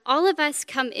all of us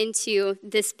come into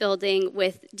this building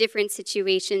with different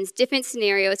situations, different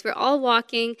scenarios. We're all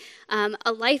walking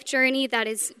a life journey that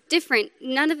is different.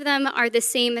 None of them are the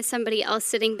same as somebody else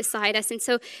sitting beside us. And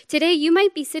so today you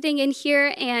might be sitting in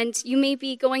here and you may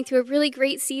be going through a really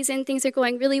great season. Things are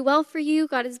going really well for you.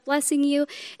 God is blessing you.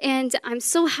 And I'm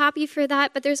so happy for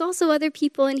that. But there's also other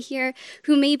people in here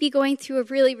who may be going through a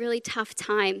really, really tough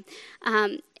time.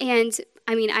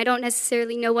 I don't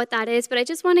necessarily know what that is, but I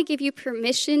just want to give you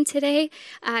permission today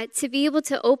to be able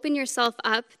to open yourself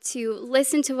up, to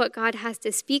listen to what God has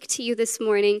to speak to you this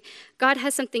morning. God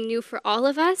has something new for all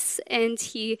of us, and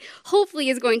he hopefully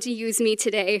is going to use me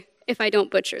today if I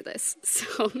don't butcher this.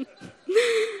 So,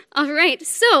 all right.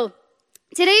 So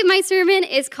today my sermon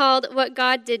is called What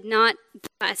God Did Not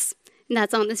Give Us. And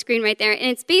that's on the screen right there. And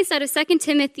it's based out of 2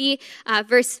 Timothy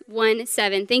verse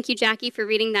 1:7. Thank you, Jackie, for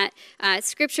reading that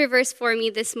scripture verse for me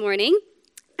this morning.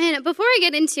 And before I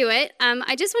get into it,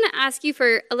 I just want to ask you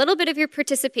for a little bit of your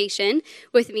participation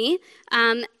with me.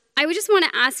 I would just want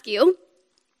to ask you,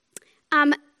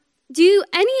 do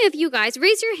any of you guys,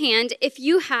 raise your hand if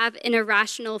you have an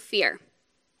irrational fear?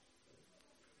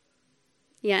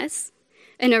 Yes?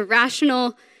 An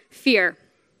irrational fear.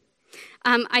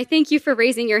 I thank you for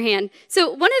raising your hand. So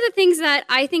one of the things that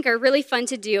I think are really fun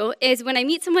to do is when I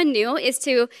meet someone new is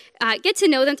to get to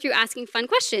know them through asking fun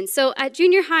questions. So at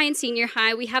junior high and senior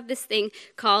high, we have this thing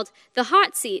called the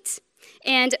hot seat.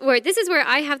 And this is where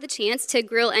I have the chance to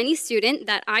grill any student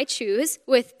that I choose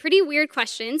with pretty weird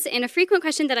questions. And a frequent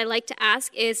question that I like to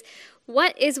ask is,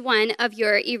 what is one of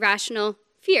your irrational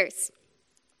fears?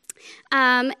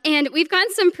 And we've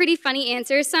gotten some pretty funny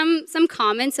answers, some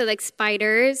common, so like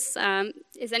spiders.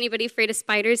 Is anybody afraid of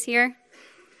spiders here?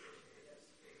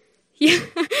 Yeah,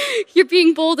 you're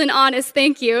being bold and honest,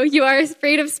 thank you. You are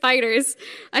afraid of spiders.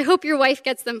 I hope your wife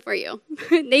gets them for you.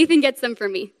 Nathan gets them for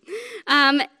me.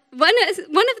 One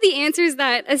of the answers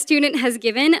that a student has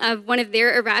given of one of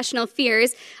their irrational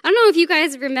fears, I don't know if you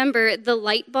guys remember the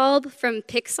light bulb from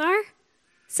Pixar.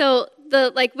 So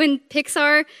when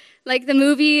Pixar, the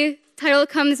movie title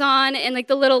comes on and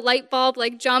the little light bulb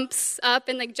jumps up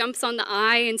and jumps on the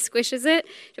eye and squishes it.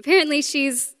 Apparently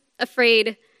she's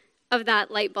afraid of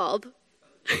that light bulb.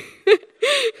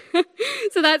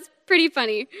 So that's pretty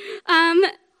funny.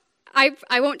 I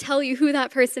won't tell you who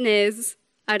that person is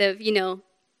out of,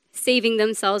 saving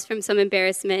themselves from some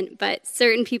embarrassment, but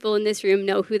certain people in this room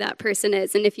know who that person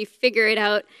is. And if you figure it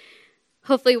out,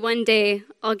 hopefully one day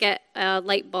I'll get a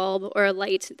light bulb or a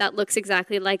light that looks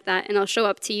exactly like that, and I'll show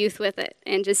up to youth with it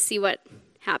and just see what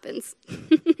happens.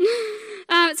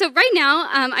 So right now,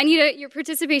 I need your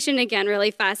participation again really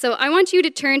fast. So I want you to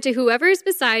turn to whoever is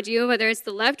beside you, whether it's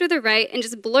the left or the right, and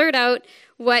just blurt out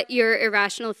what your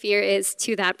irrational fear is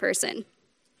to that person.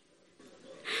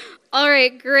 All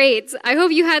right, great. I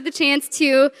hope you had the chance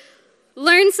to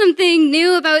learn something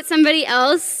new about somebody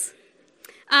else.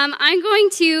 I'm going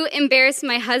to embarrass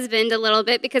my husband a little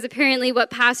bit because apparently what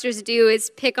pastors do is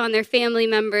pick on their family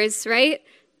members, right?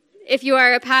 If you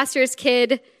are a pastor's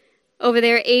kid over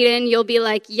there, Aiden, you'll be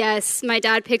like, yes, my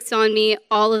dad picks on me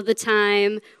all of the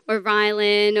time, or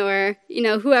Rylan, or,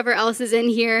 whoever else is in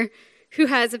here who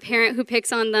has a parent who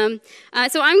picks on them.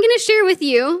 So I'm going to share with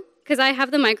you, because I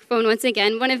have the microphone once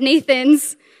again, one of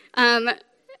Nathan's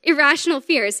irrational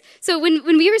fears. So when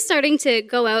we were starting to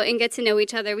go out and get to know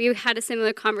each other, we had a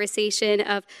similar conversation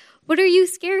of, what are you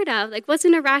scared of? What's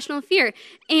an irrational fear?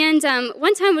 And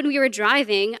one time when we were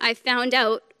driving, I found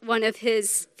out one of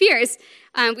his fears.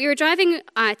 We were driving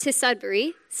to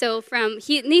Sudbury. So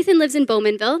Nathan lives in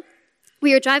Bowmanville.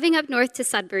 We were driving up north to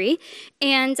Sudbury.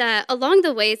 And along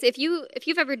the ways, if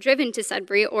you've ever driven to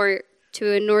Sudbury or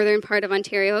to a northern part of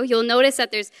Ontario, you'll notice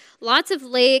that there's lots of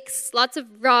lakes, lots of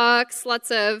rocks,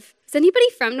 Is anybody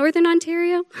from Northern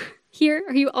Ontario here?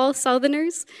 Are you all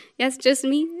Southerners? Yes, just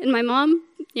me and my mom?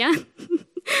 Yeah?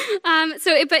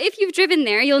 But if you've driven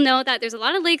there, you'll know that there's a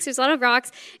lot of lakes, there's a lot of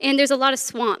rocks, and there's a lot of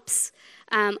swamps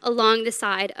along the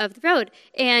side of the road.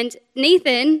 And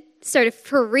Nathan started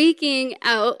freaking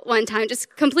out one time,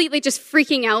 completely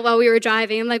freaking out while we were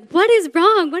driving. I'm like, what is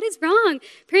wrong? What is wrong?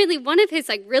 Apparently one of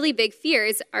his really big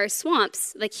fears are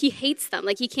swamps. He hates them.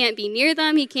 He can't be near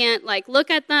them. He can't look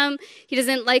at them. He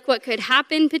doesn't like what could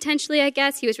happen potentially, I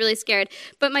guess. He was really scared.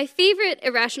 But my favorite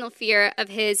irrational fear of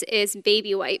his is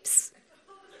baby wipes.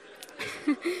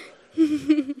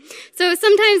 So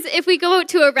sometimes if we go out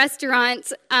to a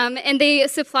restaurant and they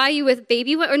supply you with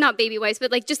or not baby wipes,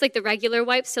 but just the regular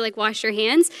wipes to wash your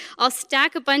hands, I'll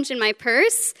stack a bunch in my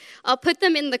purse. I'll put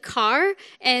them in the car,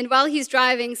 and while he's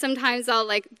driving, sometimes I'll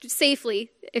safely,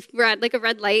 if we're at a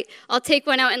red light, I'll take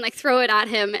one out and throw it at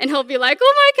him, and he'll be like,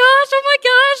 oh my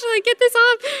gosh, get this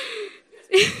off.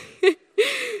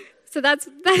 So that's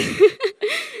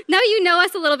now you know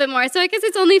us a little bit more. So I guess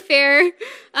it's only fair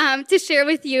to share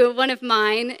with you one of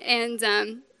mine.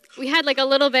 And we had like a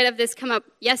little bit of this come up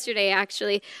yesterday,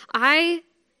 actually. I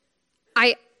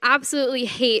absolutely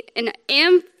hate and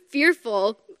am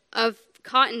fearful of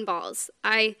cotton balls.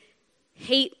 I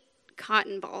hate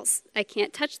cotton balls. I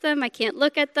can't touch them. I can't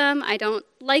look at them. I don't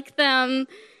like them.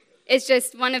 It's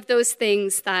just one of those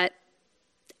things that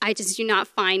I just do not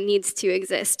find needs to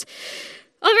exist.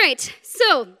 All right,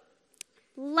 so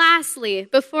lastly,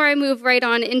 before I move right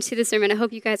on into the sermon, I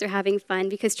hope you guys are having fun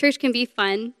because church can be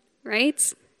fun,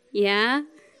 right? Yeah?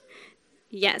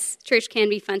 Yes, church can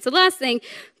be fun. So last thing,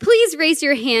 please raise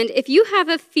your hand if you have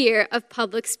a fear of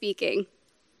public speaking.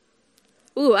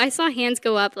 Ooh, I saw hands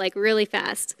go up like really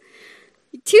fast.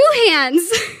 2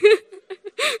 hands.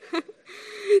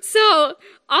 So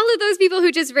all of those people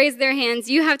who just raised their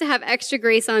hands, you have to have extra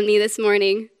grace on me this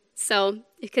morning. So,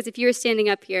 because if you were standing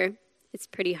up here, it's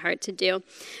pretty hard to do.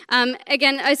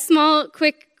 Again, a small,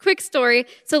 quick story.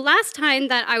 So last time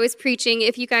that I was preaching,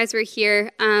 if you guys were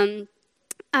here,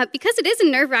 because it is a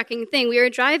nerve-wracking thing, we were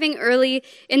driving early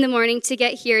in the morning to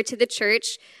get here to the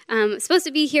church. Supposed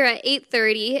to be here at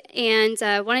 8:30,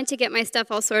 and wanted to get my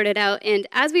stuff all sorted out. And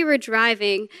as we were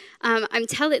driving, I'm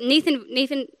telling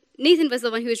Nathan was the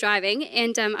one who was driving,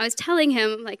 and I was telling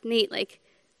him, like, Nate, like,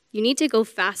 you need to go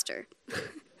faster.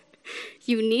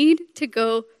 You need to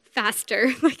go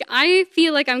faster. Like, I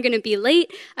feel like I'm going to be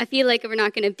late. I feel like we're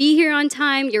not going to be here on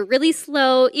time. You're really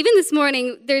slow. Even this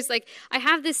morning, I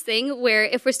have this thing where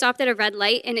if we're stopped at a red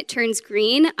light and it turns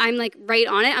green, I'm like right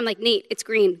on it. I'm like, Nate, it's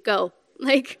green. Go.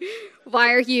 Like,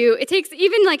 why are you? It takes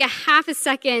even like a half a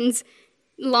second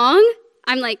long.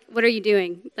 I'm like, what are you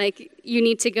doing? Like, you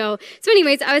need to go. So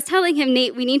anyways, I was telling him,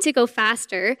 Nate, we need to go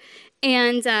faster.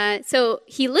 And so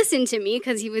he listened to me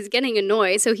because he was getting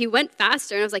annoyed. So he went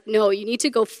faster. And I was like, no, you need to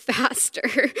go faster.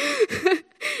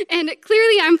 And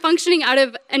clearly I'm functioning out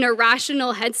of an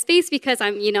irrational headspace because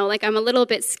I'm a little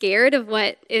bit scared of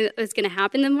what is going to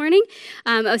happen in the morning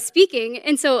of speaking.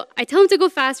 And so I tell him to go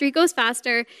faster. He goes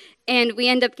faster. And we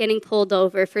end up getting pulled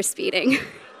over for speeding.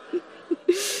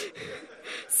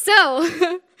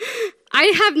 So I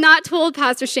have not told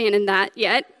Pastor Shannon that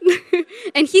yet,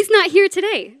 and he's not here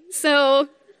today. So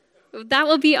that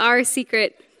will be our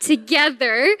secret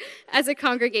together as a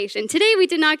congregation. Today we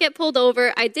did not get pulled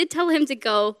over. I did tell him to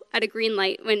go at a green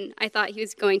light when I thought he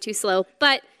was going too slow,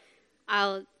 but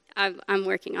I'm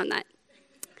working on that.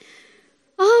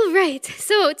 All right,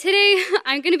 so today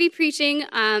I'm going to be preaching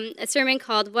a sermon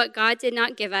called What God Did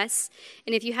Not Give Us,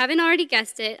 and if you haven't already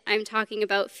guessed it, I'm talking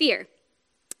about fear.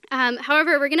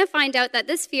 However, we're going to find out that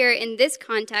this fear in this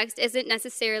context isn't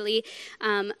necessarily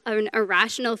an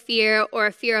irrational fear or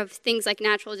a fear of things like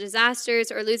natural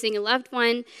disasters or losing a loved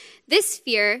one. This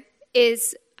fear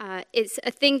is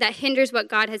a thing that hinders what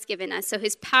God has given us. So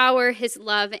his power, his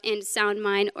love, and sound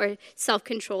mind or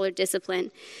self-control or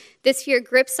discipline. This fear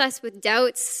grips us with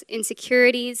doubts,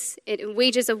 insecurities. It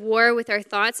wages a war with our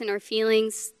thoughts and our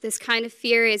feelings. This kind of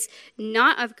fear is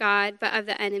not of God, but of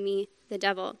the enemy, the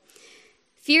devil.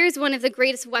 Fear is one of the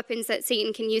greatest weapons that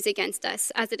Satan can use against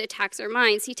us as it attacks our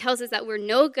minds. He tells us that we're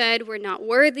no good, we're not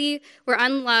worthy, we're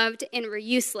unloved, and we're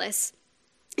useless.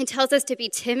 It tells us to be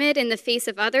timid in the face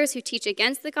of others who teach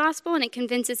against the gospel, and it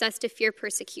convinces us to fear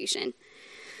persecution.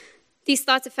 These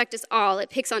thoughts affect us all. It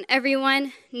picks on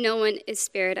everyone. No one is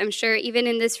spared. I'm sure even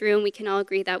in this room, we can all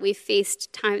agree that we've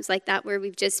faced times like that where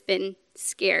we've just been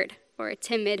scared or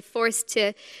timid, forced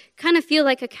to kind of feel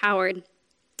like a coward.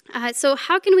 So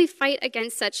how can we fight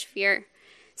against such fear?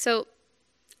 So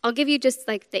I'll give you just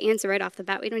like the answer right off the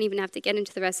bat. We don't even have to get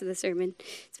into the rest of the sermon.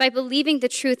 It's by believing the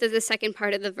truth of the second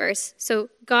part of the verse. So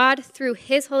God, through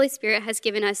his Holy Spirit, has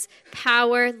given us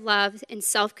power, love, and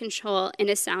self-control and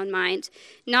a sound mind,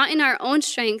 not in our own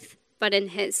strength, but in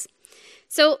his.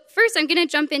 So first, I'm going to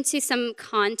jump into some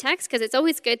context because it's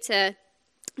always good to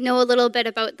know a little bit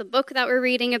about the book that we're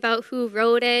reading, about who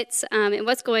wrote it, and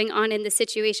what's going on in the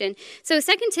situation. So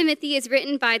 2 Timothy is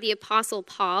written by the Apostle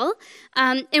Paul,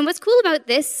 and what's cool about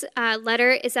this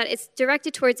letter is that it's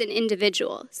directed towards an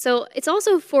individual. So it's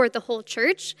also for the whole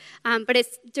church, but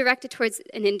it's directed towards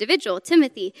an individual,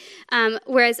 Timothy,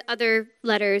 whereas other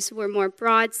letters were more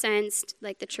broad-sensed,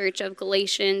 like the church of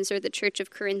Galatians or the church of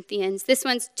Corinthians. This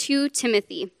one's to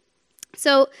Timothy.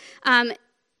 So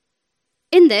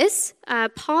in this,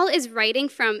 Paul is writing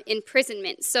from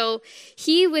imprisonment. So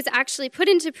he was actually put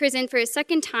into prison for a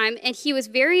second time, and he was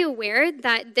very aware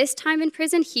that this time in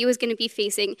prison, he was going to be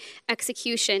facing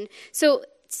execution. So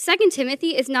 2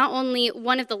 Timothy is not only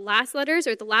one of the last letters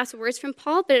or the last words from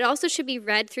Paul, but it also should be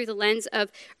read through the lens of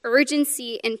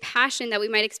urgency and passion that we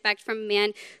might expect from a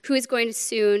man who is going to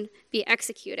soon be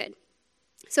executed.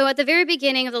 So at the very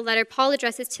beginning of the letter, Paul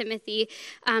addresses Timothy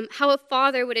how a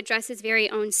father would address his very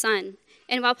own son.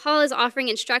 And while Paul is offering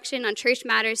instruction on church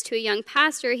matters to a young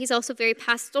pastor, he's also very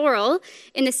pastoral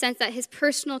in the sense that his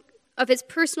personal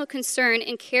concern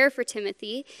and care for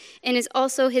Timothy, and is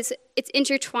also it's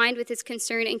intertwined with his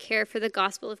concern and care for the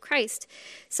gospel of Christ,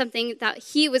 something that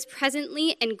he was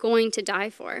presently and going to die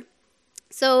for.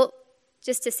 So,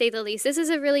 just to say the least, this is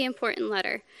a really important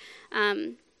letter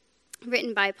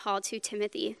written by Paul to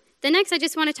Timothy. The next, I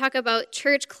just want to talk about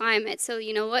church climate. So,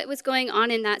 what was going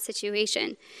on in that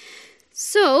situation.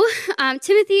 So,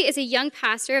 Timothy is a young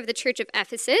pastor of the church of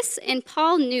Ephesus, and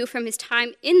Paul knew from his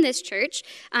time in this church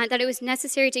that it was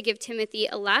necessary to give Timothy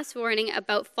a last warning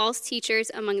about false teachers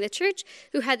among the church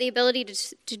who had the ability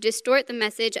to distort the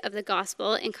message of the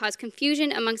gospel and cause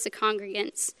confusion amongst the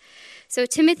congregants. So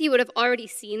Timothy would have already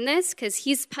seen this because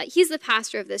he's the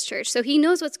pastor of this church, so he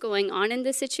knows what's going on in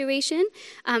this situation.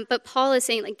 But Paul is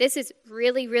saying, this is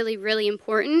really, really, really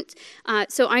important.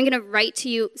 So I'm going to write to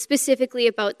you specifically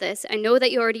about this. I know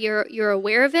that you're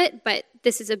aware of it, but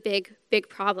this is a big, big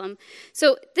problem.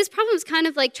 So this problem is kind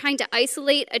of like trying to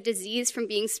isolate a disease from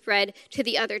being spread to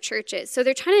the other churches. So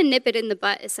they're trying to nip it in the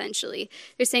butt, essentially.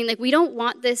 They're saying, we don't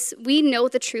want this. We know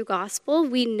the true gospel.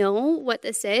 We know what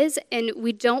this is, and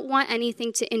we don't want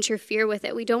anything to interfere with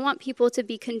it. We don't want people to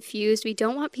be confused. We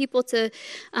don't want people to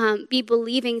be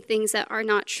believing things that are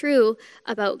not true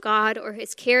about God or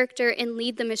his character and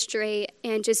lead them astray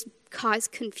and just cause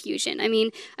confusion.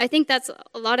 I think that's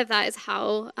a lot of that is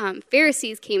how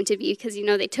Pharisees came to be, because,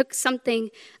 they took something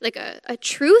like a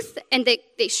truth and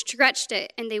they stretched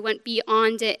it and they went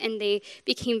beyond it and they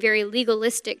became very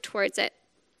legalistic towards it.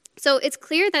 So it's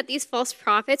clear that these false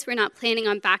prophets were not planning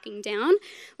on backing down.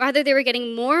 Rather, they were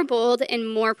getting more bold and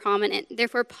more prominent.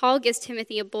 Therefore, Paul gives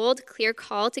Timothy a bold, clear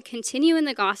call to continue in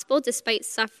the gospel despite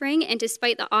suffering and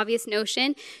despite the obvious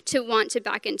notion to want to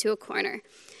back into a corner.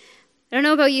 I don't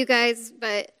know about you guys,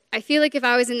 but I feel like if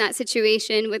I was in that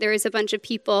situation where there was a bunch of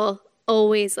people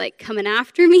always coming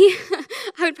after me,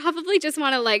 I would probably just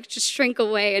want to just shrink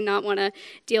away and not want to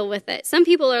deal with it. Some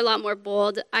people are a lot more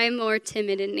bold. I'm more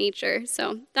timid in nature,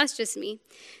 so that's just me.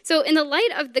 So in the light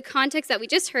of the context that we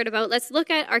just heard about, let's look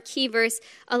at our key verse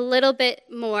a little bit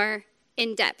more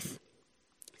in depth.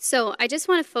 So I just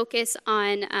want to focus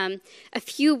on a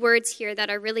few words here that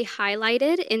are really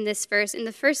highlighted in this verse, and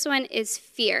the first one is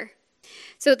fear.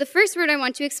 So the first word I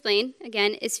want to explain,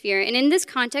 again, is fear. And in this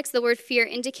context, the word fear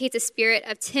indicates a spirit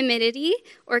of timidity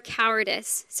or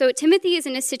cowardice. So Timothy is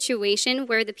in a situation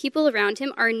where the people around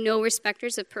him are no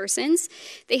respecters of persons.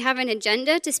 They have an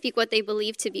agenda to speak what they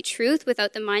believe to be truth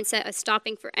without the mindset of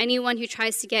stopping for anyone who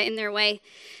tries to get in their way.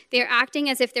 They are acting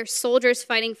as if they're soldiers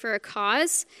fighting for a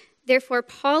cause. Therefore,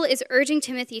 Paul is urging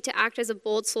Timothy to act as a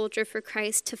bold soldier for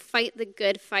Christ, to fight the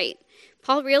good fight.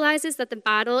 Paul realizes that the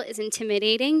battle is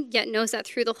intimidating, yet knows that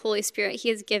through the Holy Spirit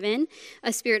he is given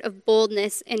a spirit of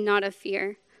boldness and not of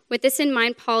fear. With this in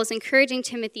mind, Paul is encouraging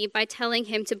Timothy by telling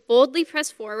him to boldly press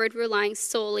forward, relying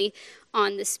solely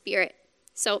on the Spirit.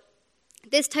 So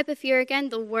this type of fear, again,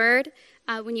 the word,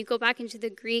 when you go back into the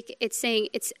Greek, it's saying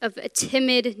it's of a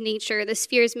timid nature. This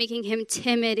fear is making him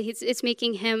timid. It's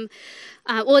making him,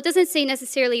 it doesn't say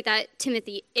necessarily that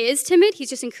Timothy is timid. He's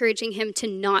just encouraging him to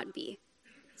not be.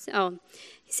 So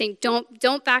he's saying,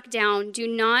 don't back down. Do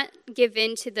not give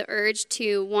in to the urge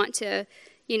to want to,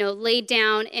 lay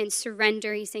down and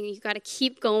surrender. He's saying you got to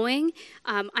keep going.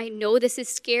 I know this is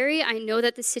scary. I know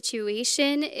that the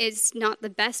situation is not the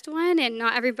best one, and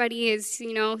not everybody is,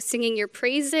 singing your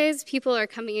praises. People are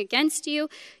coming against you.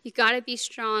 You got to be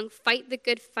strong. Fight the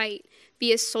good fight.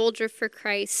 Be a soldier for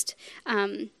Christ,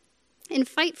 and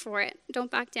fight for it. Don't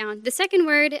back down. The second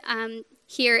word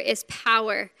here is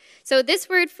power. So this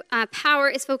word, power,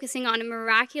 is focusing on a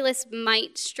miraculous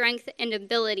might, strength, and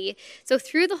ability. So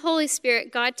through the Holy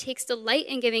Spirit, God takes delight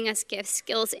in giving us gifts,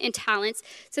 skills, and talents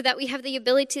so that we have the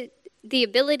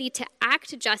ability to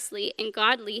act justly and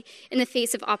godly in the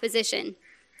face of opposition.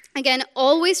 Again,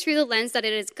 always through the lens that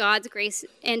it is God's grace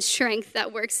and strength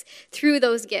that works through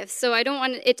those gifts. So I don't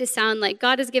want it to sound like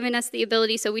God has given us the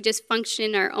ability, so we just function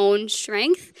in our own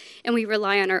strength and we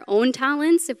rely on our own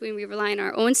talents, if we rely on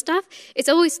our own stuff. It's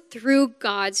always through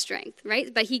God's strength,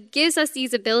 right? But he gives us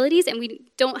these abilities and we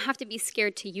don't have to be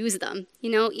scared to use them.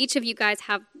 Each of you guys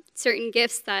have certain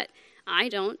gifts that I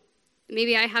don't.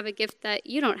 Maybe I have a gift that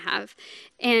you don't have.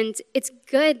 And it's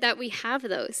good that we have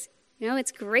those.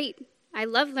 It's great. I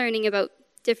love learning about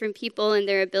different people and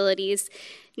their abilities.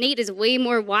 Nate is way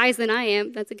more wise than I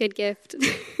am. That's a good gift.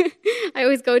 I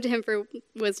always go to him for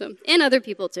wisdom, and other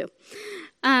people too.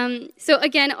 So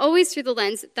again, always through the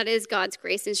lens that is God's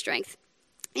grace and strength.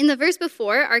 In the verse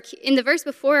before our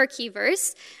key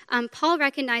verse, Paul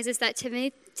recognizes that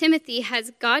Timothy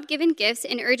has God-given gifts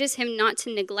and urges him not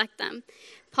to neglect them.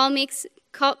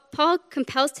 Paul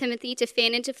compels Timothy to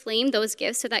fan into flame those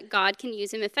gifts so that God can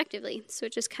use him effectively. So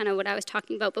just kind of what I was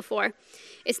talking about before.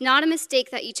 It's not a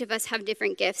mistake that each of us have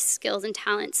different gifts, skills, and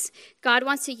talents. God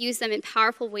wants to use them in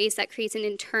powerful ways that creates an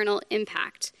internal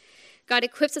impact. God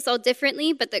equips us all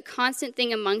differently, but the constant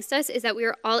thing amongst us is that we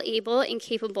are all able and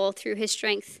capable through his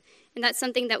strength. And that's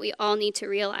something that we all need to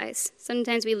realize.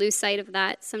 Sometimes we lose sight of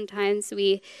that. Sometimes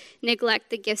we neglect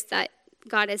the gifts that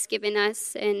God has given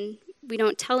us, and we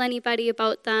don't tell anybody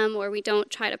about them, or we don't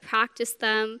try to practice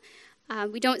them.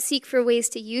 We don't seek for ways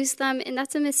to use them, and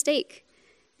that's a mistake,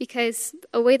 because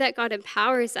a way that God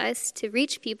empowers us to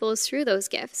reach people is through those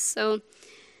gifts. So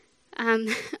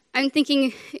I'm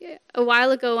thinking a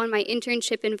while ago on my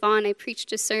internship in Vaughan, I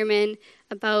preached a sermon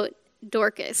about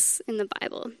Dorcas in the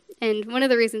Bible. And one of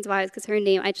the reasons why is because her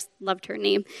name, I just loved her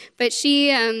name. But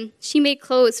she made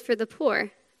clothes for the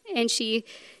poor, and she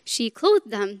clothed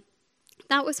them.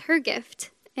 That was her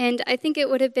gift. And I think it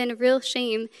would have been a real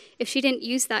shame if she didn't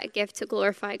use that gift to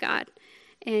glorify God.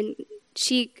 And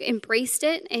she embraced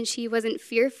it, and she wasn't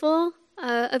fearful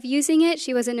of using it.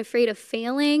 She wasn't afraid of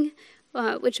failing,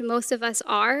 which most of us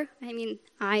are. I mean,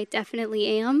 I definitely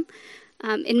am.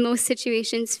 In most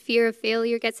situations, fear of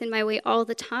failure gets in my way all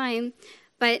the time,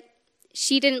 but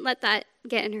she didn't let that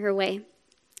get in her way.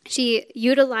 She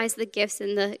utilized the gifts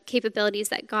and the capabilities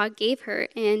that God gave her,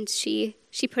 and she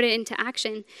put it into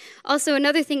action. Also,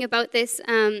 another thing about this,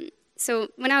 so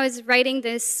when I was writing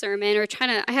this sermon,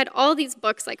 I had all these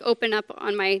books like open up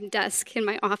on my desk in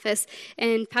my office,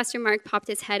 and Pastor Mark popped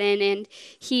his head in, and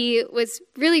he was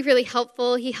really, really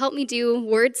helpful. He helped me do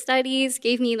word studies,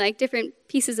 gave me like different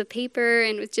pieces of paper,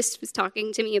 and was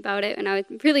talking to me about it, and I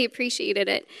really appreciated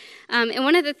it. And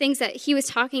one of the things that he was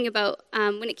talking about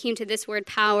when it came to this word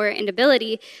power and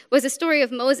ability was the story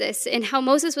of Moses, and how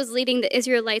Moses was leading the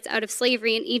Israelites out of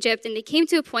slavery in Egypt, and they came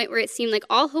to a point where it seemed like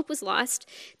all hope was lost.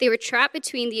 They were trapped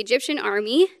between the Egyptian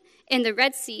army and the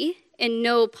Red Sea, and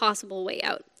no possible way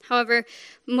out. However,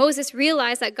 Moses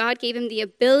realized that God gave him the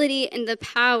ability and the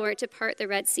power to part the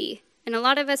Red Sea. And a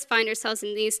lot of us find ourselves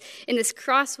in this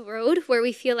crossroad where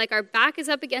we feel like our back is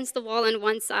up against the wall on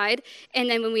one side, and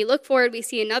then when we look forward, we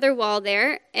see another wall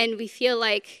there, and we feel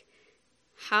like,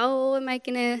 how am I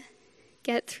going to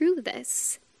get through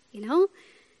this? You know?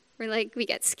 We're like, we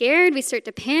get scared, we start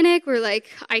to panic, we're like,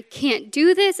 I can't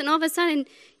do this, and all of a sudden,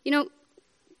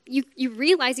 you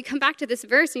realize, you come back to this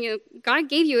verse, and God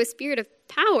gave you a spirit of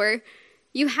power.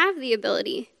 You have the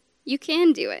ability. You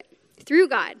can do it through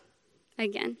God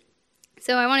again.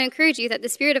 So I want to encourage you that the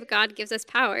Spirit of God gives us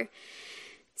power.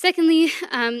 Secondly,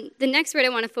 the next word I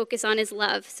want to focus on is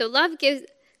love. So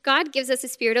God gives us a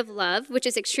spirit of love, which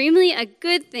is extremely a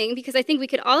good thing, because I think we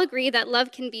could all agree that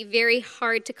love can be very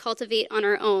hard to cultivate on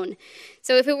our own.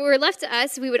 So if it were left to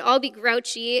us, we would all be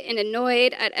grouchy and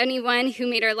annoyed at anyone who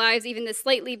made our lives even the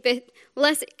slightly bit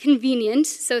less convenient.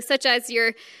 So such as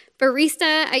your barista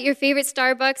at your favorite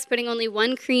Starbucks putting only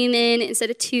one cream in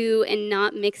instead of two and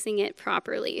not mixing it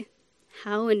properly.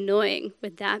 How annoying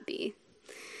would that be?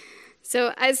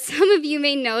 So as some of you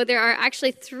may know, there are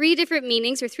actually 3 different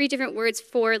meanings or 3 different words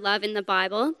for love in the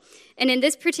Bible. And in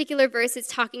this particular verse, it's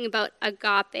talking about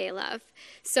agape love.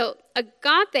 So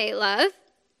agape love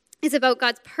is about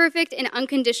God's perfect and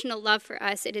unconditional love for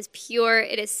us. It is pure,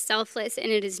 it is selfless,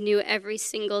 and it is new every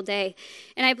single day.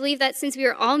 And I believe that since we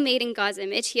are all made in God's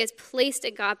image, he has placed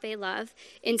agape love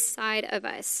inside of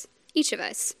us, each of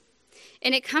us.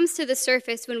 And it comes to the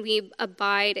surface when we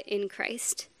abide in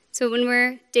Christ. So when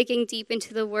we're digging deep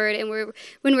into the Word, and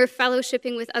when we're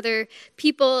fellowshipping with other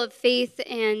people of faith,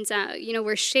 and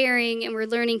we're sharing and we're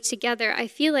learning together, I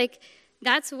feel like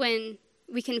that's when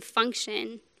we can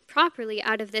function properly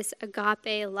out of this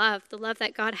agape love, the love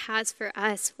that God has for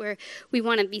us, where we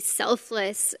want to be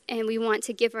selfless and we want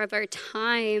to give of our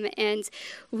time, and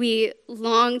we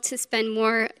long to spend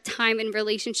more time in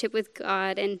relationship with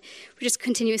God, and we're just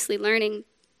continuously learning.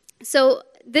 So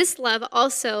this love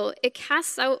also, it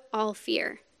casts out all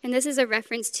fear. And this is a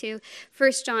reference to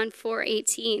 1 John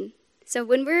 4:18. So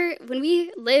when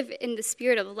we live in the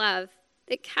spirit of love,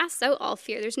 It casts out all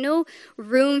fear. There's no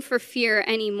room for fear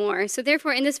anymore. So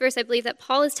therefore, in this verse, I believe that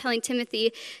Paul is telling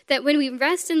Timothy that when we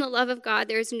rest in the love of God,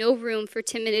 there is no room for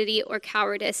timidity or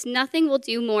cowardice. Nothing will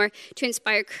do more to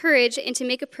inspire courage and to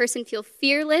make a person feel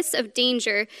fearless of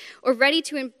danger or ready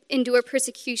to endure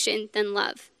persecution than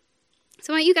love.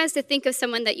 So I want you guys to think of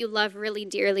someone that you love really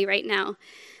dearly right now.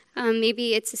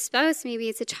 Maybe it's a spouse, maybe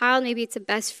it's a child, maybe it's a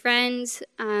best friend,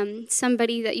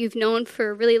 somebody that you've known for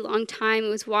a really long time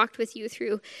who has walked with you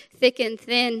through thick and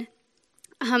thin.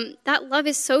 That love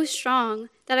is so strong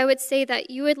that I would say that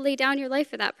you would lay down your life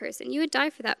for that person. You would die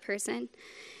for that person.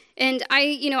 And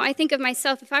I think of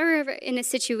myself, if I were ever in a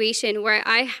situation where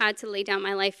I had to lay down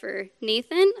my life for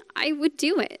Nathan, I would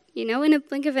do it, in a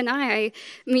blink of an eye.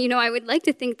 I would like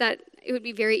to think that it would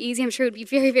be very easy. I'm sure it would be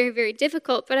very, very, very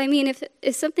difficult. But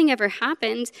if something ever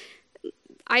happened,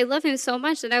 I love him so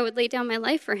much that I would lay down my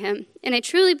life for him. And I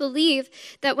truly believe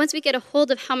that once we get a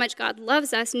hold of how much God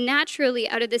loves us, naturally,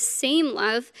 out of this same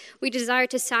love, we desire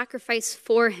to sacrifice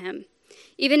for him.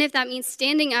 Even if that means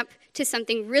standing up to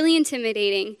something really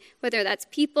intimidating, whether that's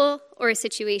people or a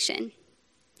situation.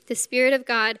 The Spirit of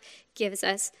God gives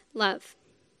us love.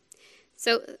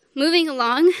 So moving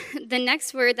along, the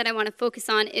next word that I want to focus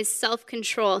on is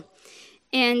self-control.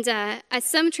 And as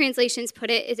some translations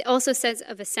put it, it also says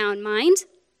of a sound mind,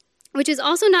 which is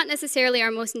also not necessarily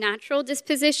our most natural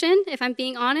disposition, if I'm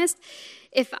being honest.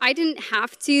 If I didn't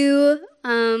have to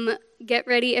get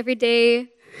ready every day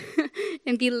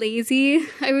and be lazy,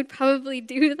 I would probably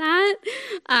do that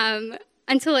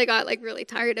until I got really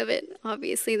tired of it,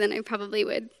 obviously, then I probably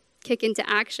would kick into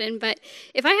action. But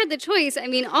if I had the choice,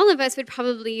 all of us would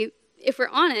probably, if we're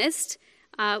honest,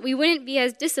 we wouldn't be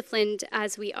as disciplined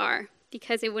as we are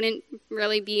because it wouldn't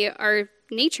really be our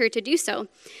nature to do so.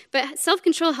 But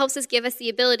self-control helps us give us the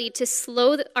ability to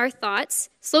slow the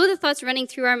thoughts running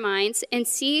through our minds and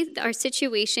see our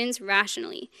situations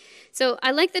rationally. So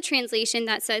I like the translation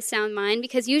that says sound mind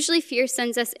because usually fear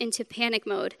sends us into panic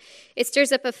mode. It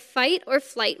stirs up a fight or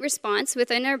flight response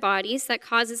within our bodies that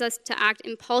causes us to act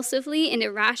impulsively and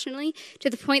irrationally to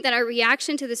the point that our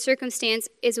reaction to the circumstance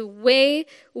is way,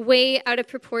 way out of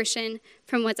proportion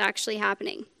from what's actually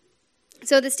happening.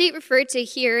 So the state referred to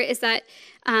here is that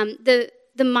the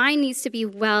mind needs to be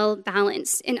well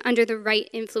balanced and under the right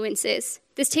influences.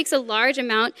 This takes a large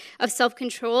amount of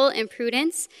self-control and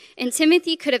prudence, and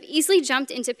Timothy could have easily jumped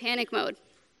into panic mode.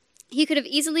 He could have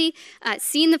easily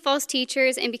seen the false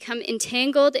teachers and become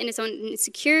entangled in his own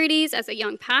insecurities as a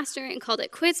young pastor and called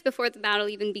it quits before the battle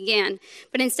even began.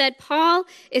 But instead, Paul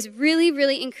is really,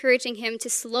 really encouraging him to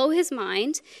slow his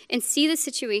mind and see the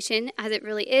situation as it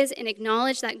really is and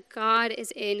acknowledge that God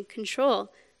is in control.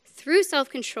 Through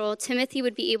self-control, Timothy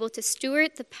would be able to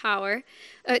steward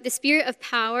the spirit of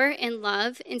power and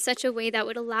love in such a way that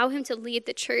would allow him to lead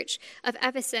the church of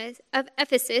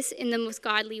Ephesus in the most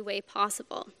godly way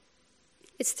possible.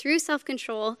 It's through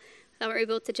self-control that we're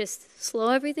able to just slow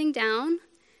everything down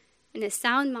in a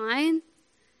sound mind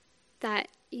that,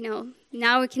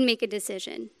 now we can make a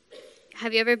decision.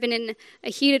 Have you ever been in a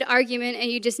heated argument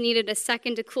and you just needed a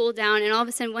second to cool down, and all of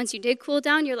a sudden once you did cool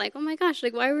down, you're like, oh my gosh,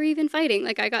 why were we even fighting?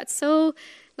 I got so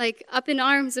up in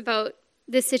arms about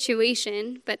this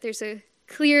situation, but there's a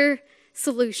clear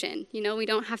solution. We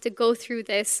don't have to go through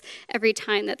this every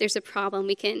time that there's a problem.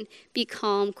 We can be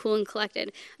calm, cool, and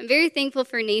collected. I'm very thankful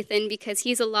for Nathan because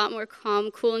he's a lot more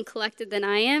calm, cool, and collected than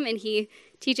I am, and he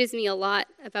teaches me a lot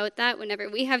about that. Whenever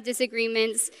we have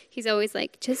disagreements, he's always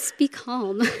like, just be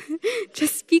calm.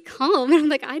 Just be calm. And I'm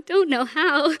like, I don't know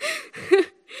how.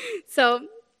 So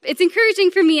it's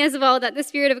encouraging for me as well that the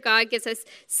Spirit of God gives us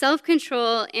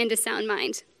self-control and a sound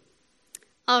mind.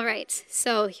 All right,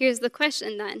 so here's the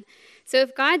question then. So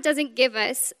if God doesn't give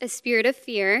us a spirit of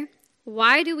fear,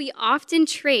 why do we often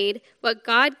trade what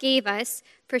God gave us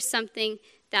for something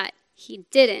that he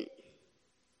didn't?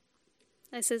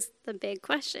 This is the big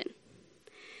question.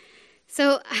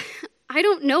 So I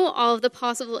don't know all of the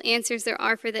possible answers there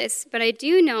are for this, but I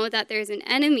do know that there's an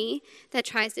enemy that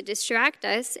tries to distract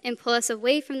us and pull us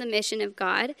away from the mission of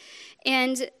God,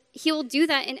 and he will do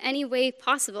that in any way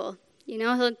possible.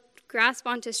 He'll grasp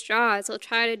onto straws. He'll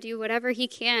try to do whatever he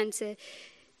can to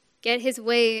get his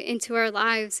way into our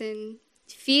lives and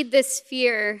feed this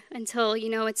fear until,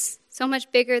 it's so much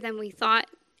bigger than we thought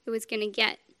it was going to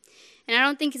get. And I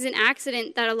don't think it's an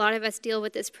accident that a lot of us deal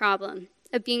with this problem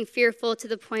of being fearful to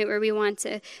the point where we want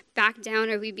to back down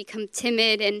or we become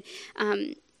timid,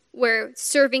 and where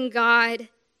serving God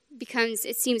becomes,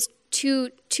 it seems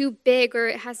too big, or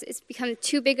it's become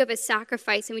too big of a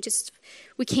sacrifice, and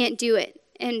we can't do it.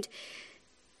 And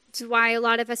it's why a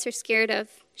lot of us are scared of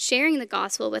sharing the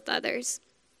gospel with others.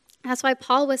 That's why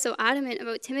Paul was so adamant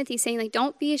about Timothy, saying, like,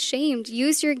 don't be ashamed.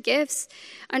 Use your gifts.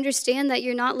 Understand that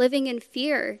you're not living in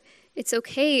fear. It's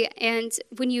okay. And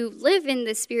when you live in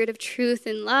the spirit of truth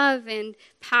and love and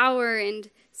power and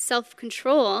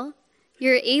self-control,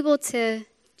 you're able to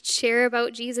share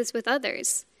about Jesus with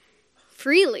others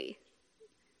freely.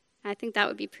 I think that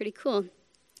would be pretty cool.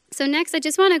 So next, I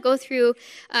just want to go through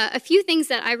a few things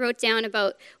that I wrote down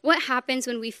about what happens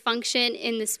when we function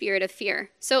in the spirit of fear.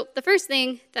 So the first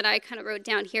thing that I kind of wrote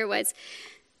down here was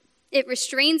it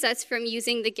restrains us from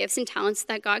using the gifts and talents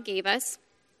that God gave us.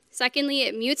 Secondly,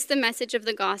 it mutes the message of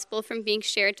the gospel from being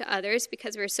shared to others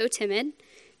because we're so timid.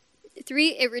 3,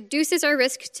 it reduces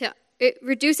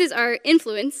our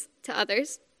influence to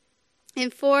others.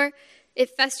 And 4, it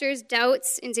festers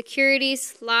doubts,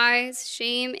 insecurities, lies,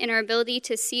 shame, and our ability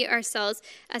to see ourselves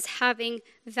as having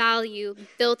value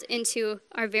built into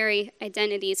our very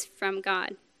identities from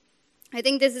God. I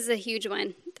think this is a huge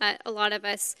one that a lot of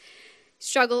us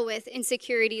struggle with,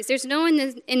 insecurities. There's no one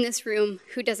in this room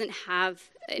who doesn't have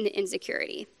an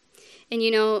insecurity. And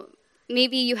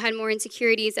maybe you had more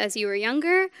insecurities as you were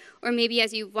younger, or maybe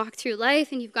as you walked through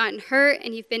life and you've gotten hurt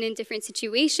and you've been in different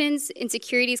situations,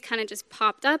 insecurities kind of just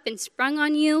popped up and sprung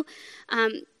on you.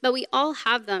 But we all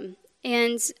have them.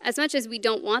 And as much as we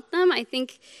don't want them, I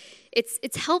think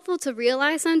it's helpful to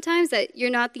realize sometimes that you're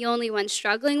not the only one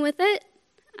struggling with it.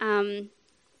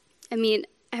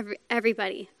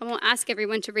 Everybody. I won't ask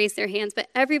everyone to raise their hands, but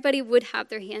everybody would have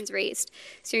their hands raised.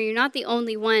 So you're not the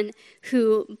only one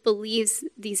who believes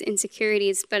these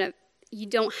insecurities, but you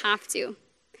don't have to.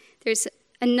 There's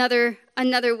another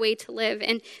way to live.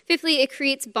 And fifthly, it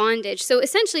creates bondage. So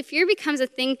essentially, fear becomes a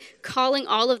thing calling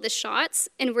all of the shots,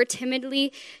 and we're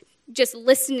timidly just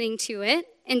listening to it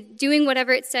and doing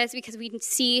whatever it says because we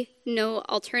see no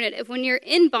alternative. When you're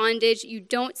in bondage, you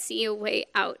don't see a way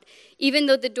out. Even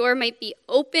though the door might be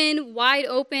open, wide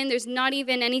open, there's not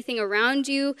even anything around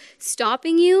you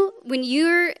stopping you. When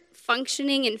you're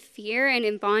functioning in fear and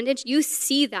in bondage, you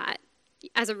see that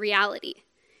as a reality.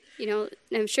 And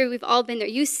I'm sure we've all been there.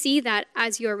 You see that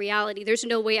as your reality. There's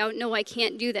no way out. No, I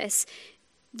can't do this.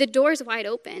 The door's wide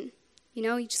open.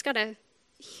 You just got to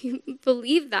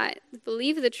believe that.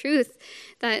 Believe the truth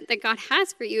that God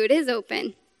has for you. It is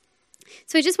open.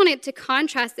 So I just wanted to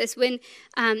contrast this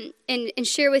and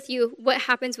share with you what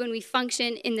happens when we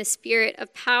function in the spirit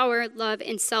of power, love,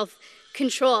 and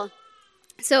self-control.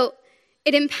 So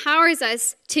it empowers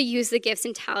us to use the gifts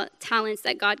and talents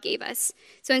that God gave us.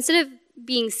 So instead of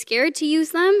being scared to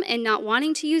use them and not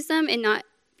wanting to use them and not,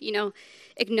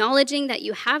 acknowledging that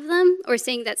you have them or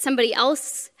saying that somebody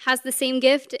else has the same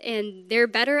gift and they're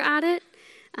better at it,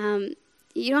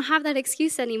 you don't have that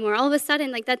excuse anymore. All of a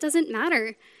sudden, that doesn't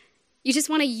matter. You just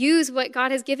want to use what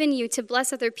God has given you to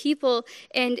bless other people,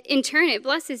 and in turn, it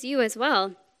blesses you as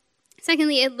well.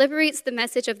 Secondly, it liberates the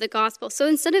message of the gospel. So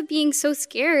instead of being so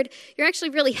scared, you're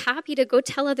actually really happy to go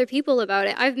tell other people about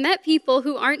it. I've met people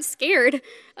who aren't scared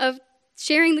of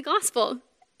sharing the gospel.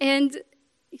 And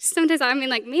sometimes I'm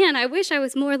man, I wish I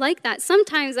was more like that.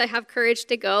 Sometimes I have courage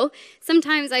to go.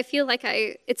 Sometimes I feel like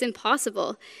it's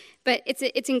impossible. But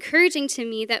it's encouraging to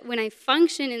me that when I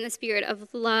function in the spirit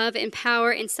of love and power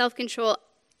and self-control,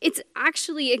 it's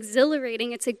actually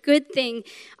exhilarating. It's a good thing.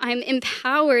 I'm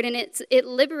empowered, and it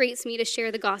liberates me to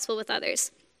share the gospel with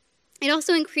others. It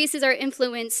also increases our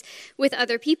influence with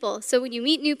other people. So when you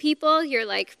meet new people, you're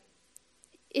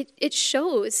it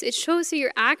shows. It shows through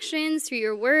your actions, through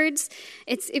your words.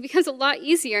 It becomes a lot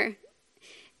easier.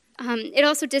 It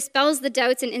also dispels the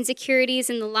doubts and insecurities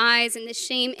and the lies and the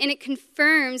shame, and it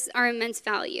confirms our immense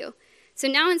value. So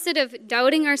now instead of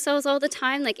doubting ourselves all the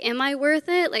time, am I worth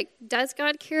it? Does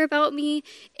God care about me?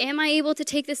 Am I able to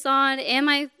take this on? Am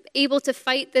I able to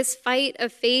fight this fight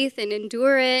of faith and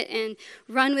endure it and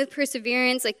run with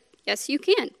perseverance? Yes, you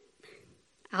can.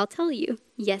 I'll tell you,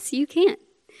 yes, you can.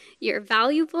 You're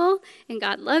valuable, and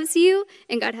God loves you,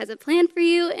 and God has a plan for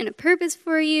you and a purpose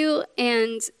for you,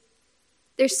 and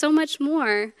there's so much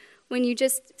more when you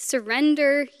just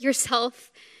surrender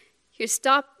yourself. You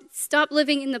stop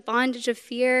living in the bondage of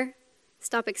fear.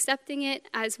 Stop accepting it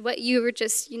as what you were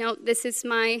just, this is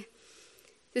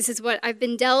what I've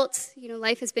been dealt.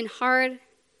 Life has been hard.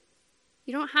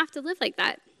 You don't have to live like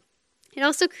that. It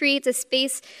also creates a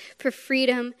space for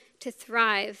freedom to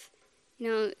thrive.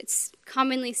 It's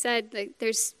commonly said that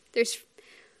there's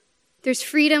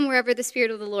freedom wherever the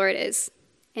Spirit of the Lord is.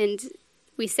 And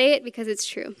we say it because it's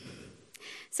true.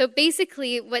 So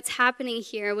basically what's happening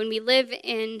here when we live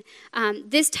in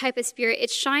this type of spirit, it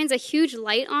shines a huge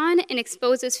light on and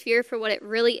exposes fear for what it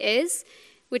really is,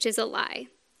 which is a lie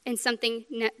and something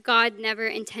God never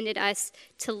intended us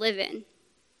to live in.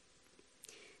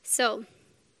 So,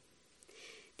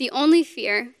 the only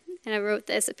fear, and I wrote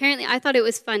this, apparently I thought it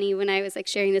was funny when I was like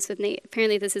sharing this with Nate.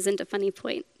 Apparently this isn't a funny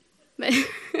point. But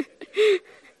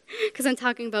because I'm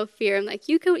talking about fear. I'm like,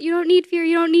 you don't need fear,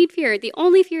 you don't need fear. The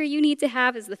only fear you need to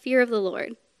have is the fear of the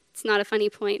Lord. It's not a funny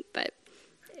point, but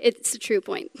it's a true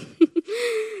point.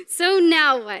 So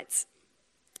now what?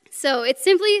 So it's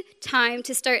simply time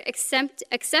to start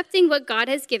accepting what God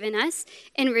has given us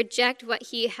and reject what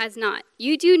he has not.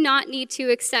 You do not need to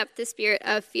accept the spirit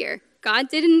of fear. God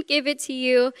didn't give it to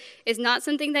you. It's not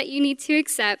something that you need to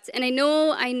accept. And I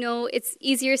know it's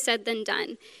easier said than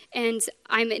done. And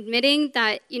I'm admitting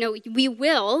that, we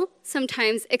will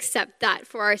sometimes accept that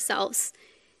for ourselves.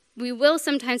 We will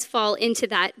sometimes fall into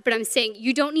that. But I'm saying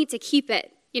you don't need to keep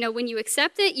it. When you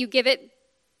accept it, you give it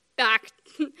back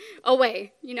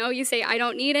away. You say, I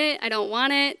don't need it. I don't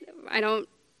want it.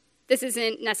 This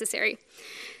isn't necessary.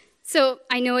 So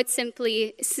I know it's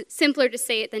simpler to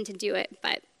say it than to do it,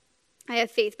 but I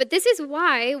have faith. But this is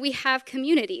why we have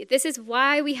community. This is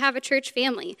why we have a church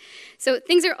family. So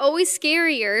things are always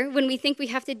scarier when we think we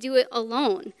have to do it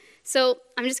alone. So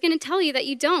I'm just going to tell you that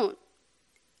you don't.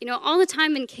 All the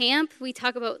time in camp, we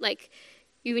talk about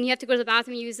when you have to go to the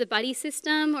bathroom, you use the buddy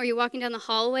system, or you're walking down the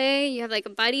hallway, you have a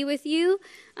buddy with you.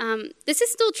 This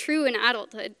is still true in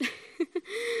adulthood.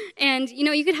 And,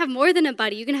 you can have more than a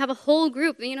buddy. You can have a whole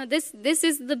group. This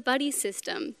is the buddy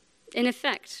system. In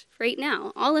effect, right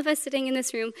now, all of us sitting in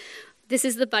this room, this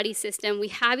is the buddy system. We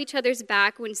have each other's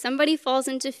back. When somebody falls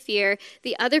into fear,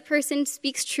 the other person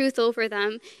speaks truth over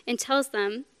them and tells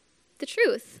them the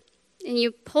truth. And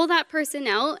you pull that person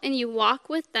out and you walk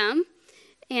with them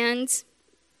and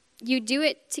you do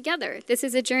it together. This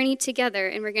is a journey together,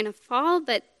 and we're going to fall,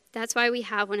 but that's why we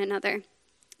have one another.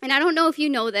 And I don't know if you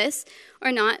know this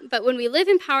or not, but when we live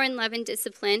in power and love and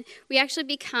discipline, we actually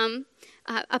become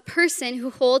a person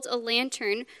who holds a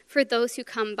lantern for those who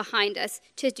come behind us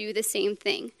to do the same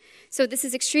thing. So this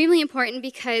is extremely important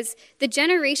because the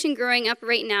generation growing up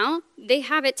right now, they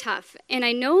have it tough. And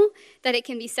I know that it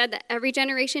can be said that every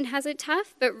generation has it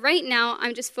tough, but right now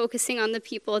I'm just focusing on the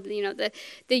people, the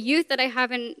youth that I have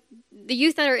the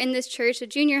youth that are in this church, the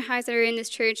junior highs that are in this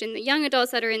church, and the young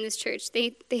adults that are in this church.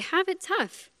 They have it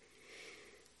tough.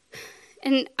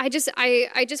 And I just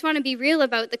want to be real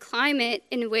about the climate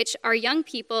in which our young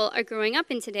people are growing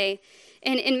up in today.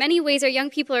 And in many ways, our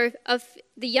young people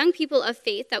the young people of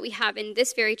faith that we have in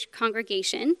this very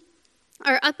congregation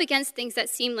are up against things that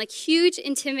seem like huge,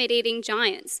 intimidating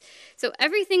giants. So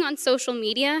everything on social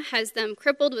media has them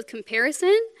crippled with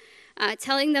comparison,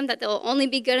 telling them that they'll only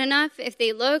be good enough if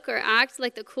they look or act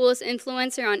like the coolest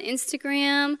influencer on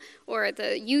Instagram or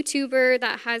the YouTuber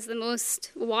that has the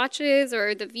most watches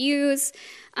or the views.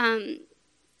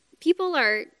 People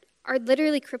are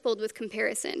literally crippled with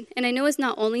comparison. And I know it's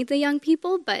not only the young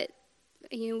people, but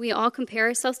we all compare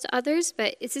ourselves to others,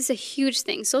 but this is a huge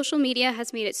thing. Social media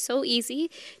has made it so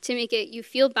easy to make you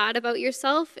feel bad about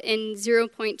yourself in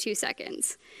 0.2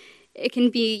 seconds. It can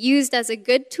be used as a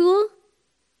good tool.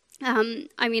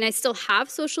 I still have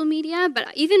social media,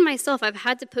 but even myself, I've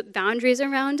had to put boundaries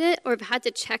around it, or I've had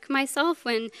to check myself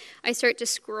when I start to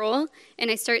scroll and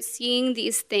I start seeing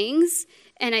these things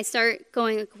and I start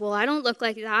going, well, I don't look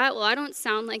like that. Well, I don't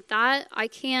sound like that. I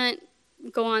can't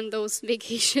go on those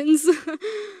vacations.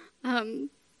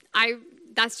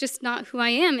 That's just not who I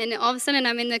am. And all of a sudden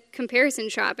I'm in the comparison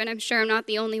trap, and I'm sure I'm not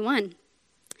the only one.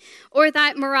 Or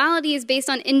that morality is based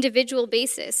on individual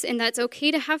basis, and that's okay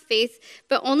to have faith,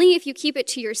 but only if you keep it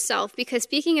to yourself, because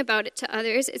speaking about it to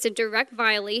others is a direct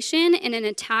violation and an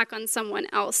attack on someone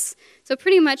else. So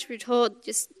pretty much we're told,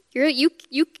 just you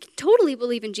totally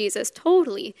believe in Jesus,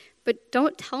 totally, but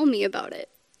don't tell me about it.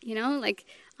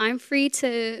 I'm free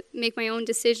to make my own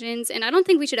decisions, and I don't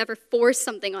think we should ever force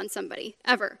something on somebody,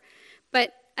 ever.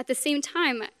 But at the same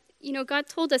time, God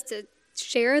told us to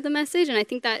share the message, and I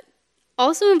think that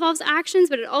also involves actions,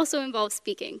 but it also involves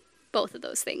speaking, both of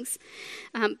those things.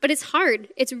 But it's hard.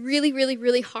 It's really, really,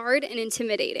 really hard and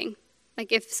intimidating.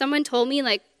 If someone told me,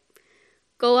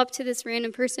 go up to this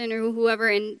random person or whoever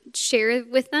and share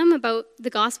with them about the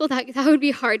gospel, that would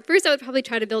be hard. First, I would probably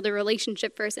try to build a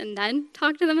relationship first and then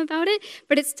talk to them about it,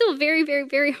 but it's still very, very,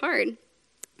 very hard.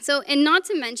 So, and not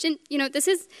to mention, this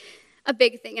is a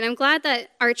big thing. And I'm glad that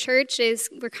our church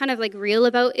we're kind of real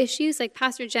about issues. Like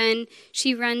Pastor Jen,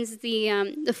 she runs the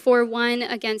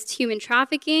 4-1 against human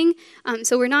trafficking.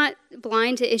 So we're not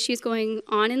blind to issues going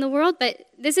on in the world, but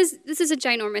this is a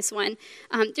ginormous one.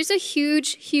 There's a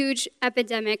huge, huge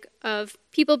epidemic of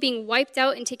people being wiped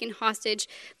out and taken hostage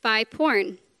by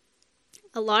porn.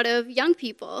 A lot of young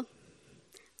people,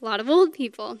 a lot of old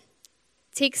people.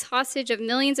 takes hostage of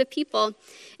millions of people,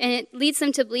 and it leads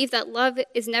them to believe that love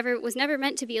was never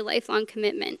meant to be a lifelong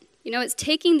commitment. It's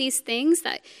taking these things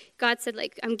that God said,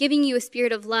 like, I'm giving you a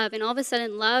spirit of love, and all of a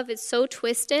sudden love is so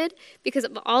twisted because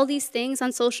of all these things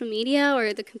on social media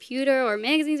or the computer or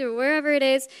magazines or wherever it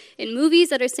is, in movies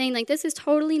that are saying, like, this is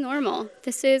totally normal.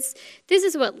 This is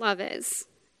what love is.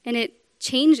 And it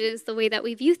changes the way that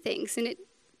we view things, and it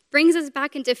brings us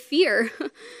back into fear.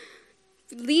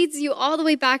 Leads you all the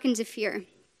way back into fear.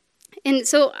 And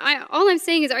so all I'm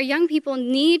saying is our young people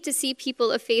need to see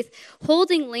people of faith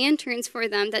holding lanterns for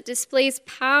them that displays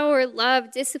power,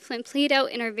 love, discipline played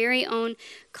out in our very own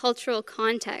cultural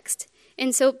context.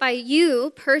 And so by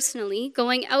you personally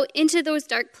going out into those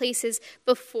dark places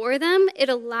before them, it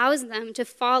allows them to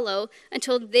follow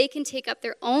until they can take up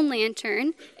their own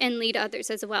lantern and lead others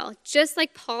as well, just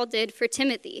like Paul did for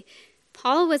Timothy.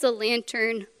 Paul was a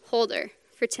lantern holder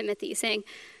for Timothy, saying,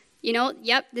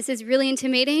 yep, this is really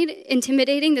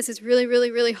intimidating. This is really, really,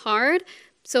 really hard.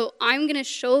 So I'm going to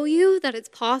show you that it's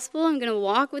possible. I'm going to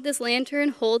walk with this lantern,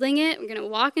 holding it. I'm going to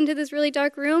walk into this really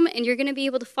dark room, and you're going to be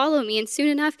able to follow me. And soon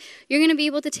enough, you're going to be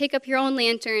able to take up your own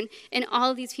lantern, and all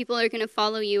of these people are going to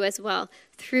follow you as well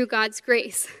through God's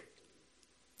grace.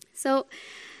 So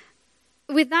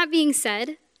with that being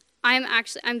said,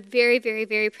 I'm very, very,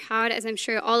 very proud, as I'm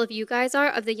sure all of you guys are,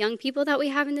 of the young people that we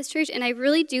have in this church. And I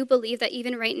really do believe that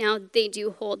even right now, they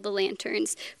do hold the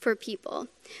lanterns for people.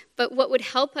 But what would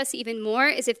help us even more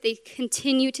is if they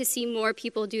continue to see more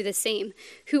people do the same,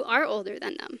 who are older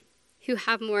than them, who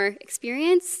have more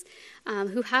experience,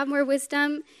 who have more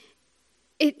wisdom.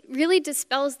 It really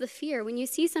dispels the fear. When you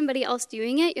see somebody else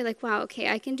doing it, you're like, wow, okay,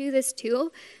 I can do this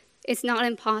too. It's not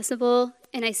impossible.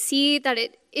 And I see that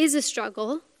it is a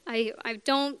struggle. I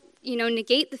don't,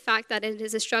 negate the fact that it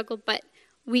is a struggle, but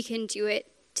we can do it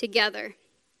together.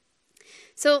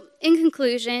 So in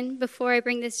conclusion, before I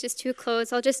bring this just to a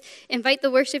close, I'll just invite the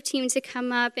worship team to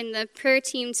come up and the prayer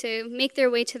team to make their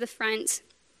way to the front.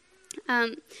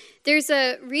 There's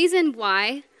a reason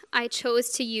why I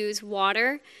chose to use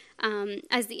water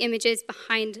as the images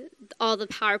behind all the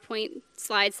PowerPoint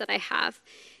slides that I have.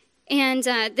 And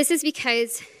this is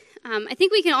because I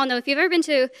think we can all know, if you've ever been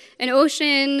to an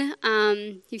ocean,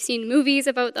 you've seen movies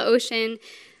about the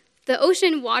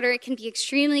ocean water can be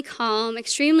extremely calm,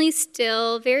 extremely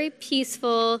still, very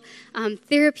peaceful,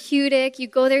 therapeutic. You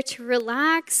go there to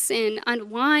relax and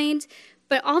unwind,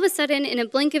 but all of a sudden, in a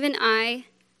blink of an eye,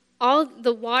 all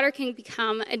the water can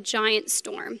become a giant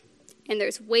storm. And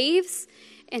there's waves,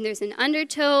 and there's an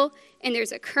undertow, and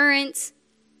there's a current.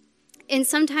 And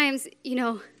sometimes,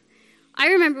 I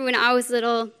remember when I was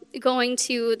little, going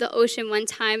to the ocean one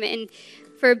time and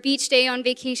for a beach day on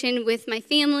vacation with my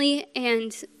family,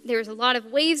 and there was a lot of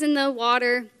waves in the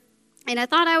water, and I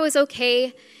thought I was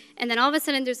okay, and then all of a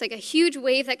sudden there's like a huge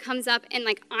wave that comes up, and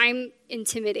like I'm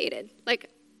intimidated. Like,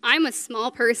 I'm a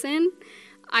small person.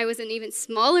 I was an even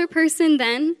smaller person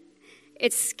then.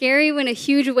 It's scary when a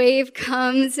huge wave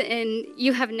comes and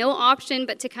you have no option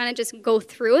but to kind of just go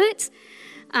through it.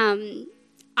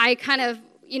 I kind of,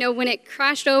 when it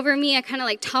crashed over me, I kind of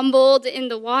like tumbled in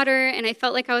the water, and I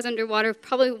felt like I was underwater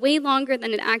probably way longer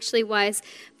than it actually was.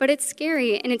 But it's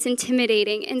scary and it's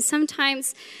intimidating. And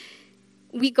sometimes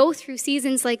we go through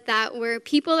seasons like that where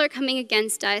people are coming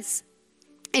against us,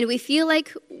 and we feel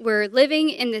like we're living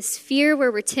in this fear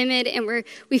where we're timid, and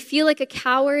we feel like a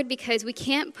coward because we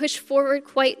can't push forward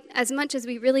quite as much as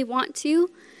we really want to.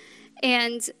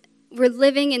 And we're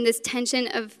living in this tension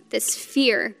of this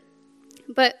fear.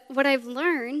 But what I've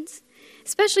learned,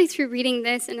 especially through reading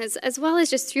this and as well as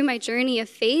just through my journey of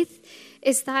faith,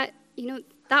 is that,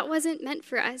 that wasn't meant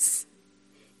for us.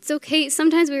 It's okay.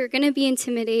 Sometimes we were going to be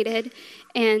intimidated,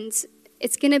 and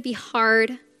it's going to be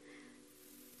hard.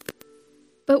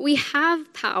 But we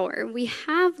have power, we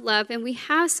have love, and we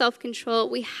have self-control.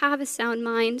 We have a sound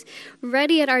mind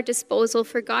ready at our disposal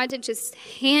for God to just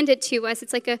hand it to us.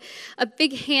 It's like a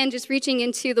big hand just reaching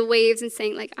into the waves and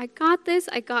saying, like, I got this,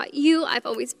 I got you, I've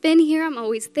always been here, I'm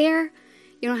always there.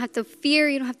 You don't have to fear,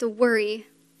 you don't have to worry.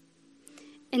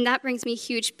 And that brings me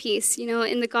huge peace.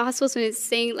 In the Gospels, when it's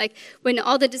saying, like, when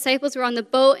all the disciples were on the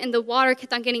boat and the water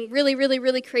kept on getting really, really,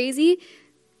 really crazy,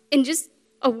 and just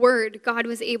a word, God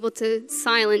was able to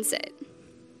silence it.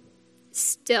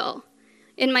 Still.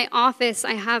 In my office,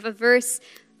 I have a verse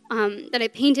that I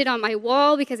painted on my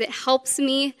wall because it helps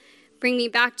me bring me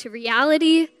back to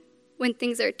reality when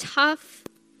things are tough.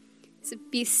 So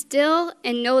be still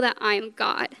and know that I am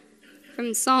God,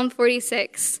 from Psalm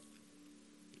 46.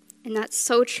 And that's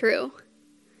so true.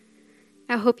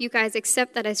 I hope you guys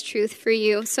accept that as truth for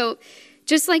you. So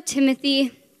just like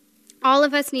Timothy, All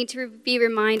of us need to be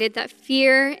reminded that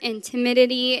fear and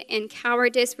timidity and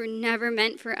cowardice were never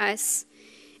meant for us.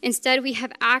 Instead, we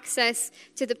have access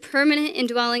to the permanent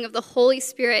indwelling of the Holy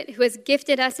Spirit, who has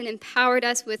gifted us and empowered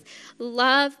us with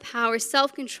love, power,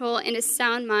 self-control, and a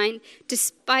sound mind,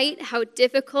 despite how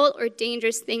difficult or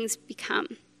dangerous things become.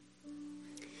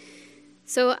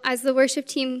 So as the worship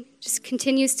team just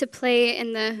continues to play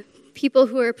and the people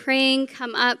who are praying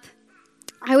come up,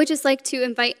 I would just like to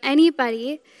invite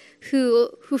anybody who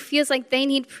feels like they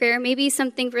need prayer, maybe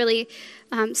something really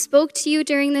spoke to you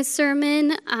during this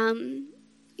sermon,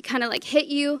 kind of like hit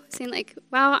you, saying like,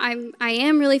 wow, I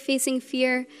am really facing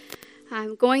fear.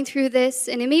 I'm going through this,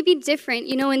 and it may be different.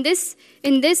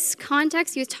 In this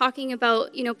context, he was talking about,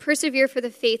 persevere for the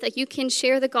faith. Like, you can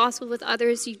share the gospel with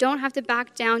others. You don't have to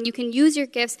back down. You can use your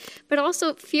gifts, but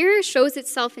also fear shows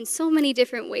itself in so many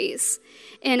different ways.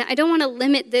 And I don't want to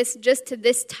limit this just to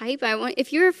this type.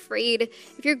 If you're afraid,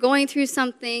 if you're going through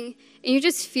something and you're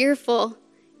just fearful,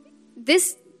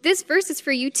 this verse is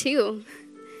for you too.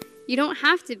 You don't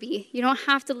have to be. You don't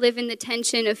have to live in the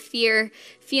tension of fear,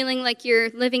 feeling like you're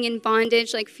living in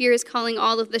bondage, like fear is calling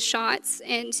all of the shots,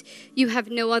 and you have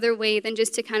no other way than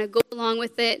just to kind of go along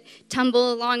with it,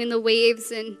 tumble along in the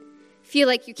waves, and feel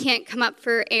like you can't come up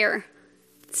for air.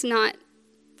 That's not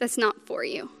for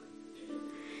you.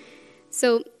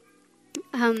 So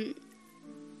I'm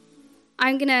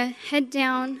going to head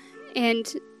down,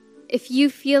 and if you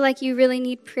feel like you really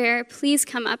need prayer, please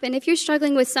come up. And if you're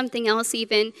struggling with something else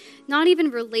even, not even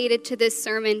related to this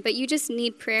sermon, but you just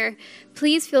need prayer,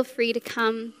 please feel free to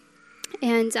come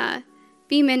and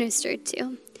be ministered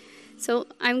to. So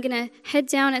I'm going to head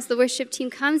down as the worship team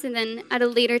comes, and then at a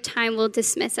later time, we'll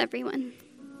dismiss everyone.